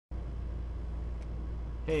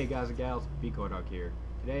Hey guys and gals, BCoydog here.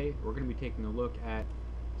 Today we're going to be taking a look at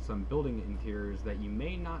some building interiors that you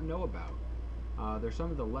may not know about. They're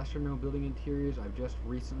some of the lesser known building interiors. I've just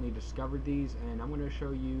recently discovered these and I'm going to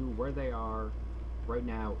show you where they are right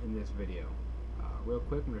now in this video. Real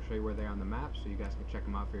quick, I'm going to show you where they are on the map so you guys can check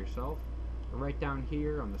them out for yourself. They're right down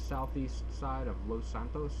here on the southeast side of Los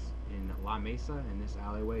Santos in La Mesa, in this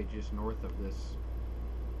alleyway just north of this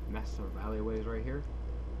mess of alleyways right here.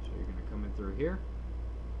 So you're going to come in through here.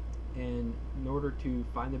 And in order to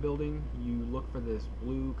find the building, you look for this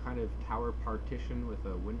blue kind of tower partition with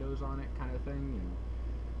windows on it kind of thing, and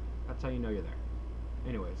that's how you know you're there.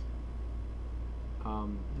 Anyways, the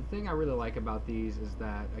thing I really like about these is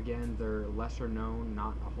that, again, they're lesser known.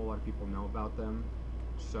 Not a whole lot of people know about them.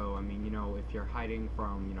 So, I mean, you know, if you're hiding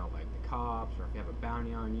from, you know, like the cops, or if you have a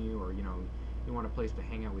bounty on you, or, you know, you want a place to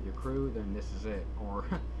hang out with your crew, then this is it. Or,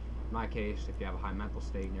 in my case, if you have a high mental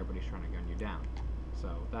state and everybody's trying to gun you down. So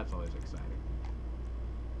that's always exciting.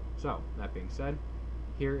 So that being said,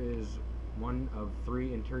 here is one of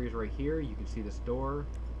 3 interiors right here. You can see this door,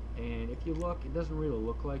 and if you look, it doesn't really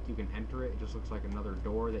look like you can enter it. It just looks like another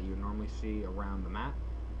door that you would normally see around the map,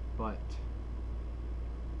 but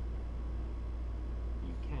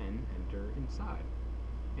you can enter inside.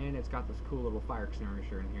 And it's got this cool little fire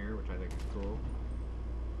extinguisher in here, which I think is cool.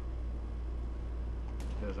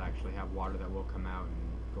 It does actually have water that will come out and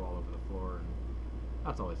go all over the floor, and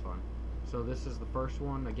that's always fun. So this is the first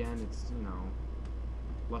one. Again, it's, you know,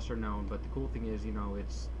 lesser known, but the cool thing is, you know,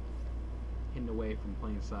 it's hidden away from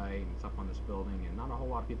plain sight, and it's up on this building, and not a whole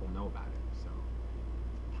lot of people know about it. So,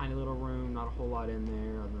 tiny little room, not a whole lot in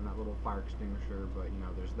there other than that little fire extinguisher, but, you know,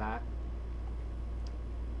 there's that.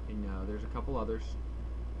 And there's a couple others.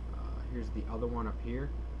 Here's the other one up here.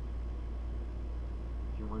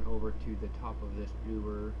 If you went over to the top of this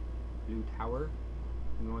blue tower,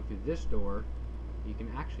 and going through this door, you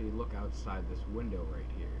can actually look outside this window right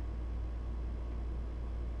here,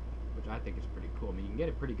 which I think is pretty cool. I mean, you can get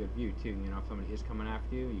a pretty good view too. You know, if somebody is coming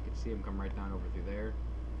after you, you can see them come right down over through there.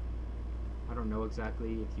 I don't know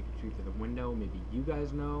exactly if you can shoot through the window. Maybe you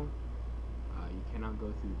guys know. You cannot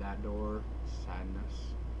go through that door.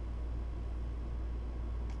 Sadness.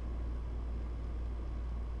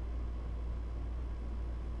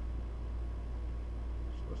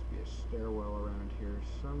 There's supposed to be a stairwell around here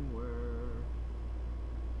somewhere.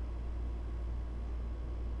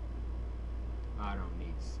 I don't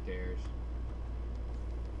need stairs.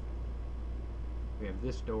 We have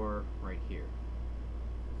this door right here.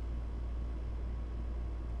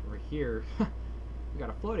 Over here, we got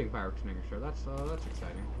a floating fire extinguisher. That's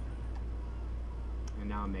exciting. And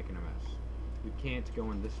now I'm making a mess. You can't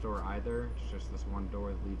go in this door either. It's just this one door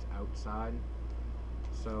that leads outside.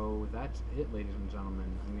 So that's it, ladies and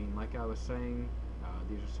gentlemen. I mean, like I was saying,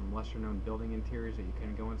 these are some lesser-known building interiors that you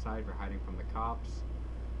can go inside if you're hiding from the cops,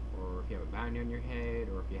 or if you have a bounty on your head,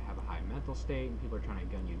 or if you have a high mental state and people are trying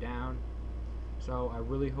to gun you down. So I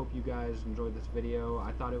really hope you guys enjoyed this video.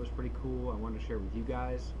 I thought it was pretty cool. I wanted to share it with you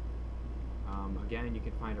guys. Again, you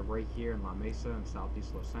can find it right here in La Mesa in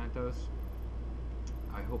southeast Los Santos.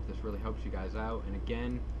 I hope this really helps you guys out. And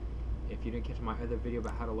again, if you didn't catch my other video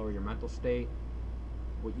about how to lower your mental state,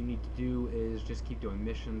 what you need to do is just keep doing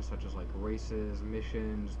missions such as like races,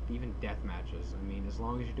 missions, even death matches. I mean, as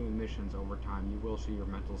long as you're doing missions over time, you will see your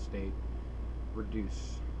mental state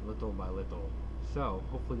reduce little by little. So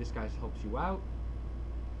hopefully this guys helps you out,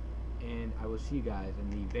 and I will see you guys in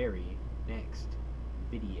the very next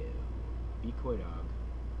video. BCoydog.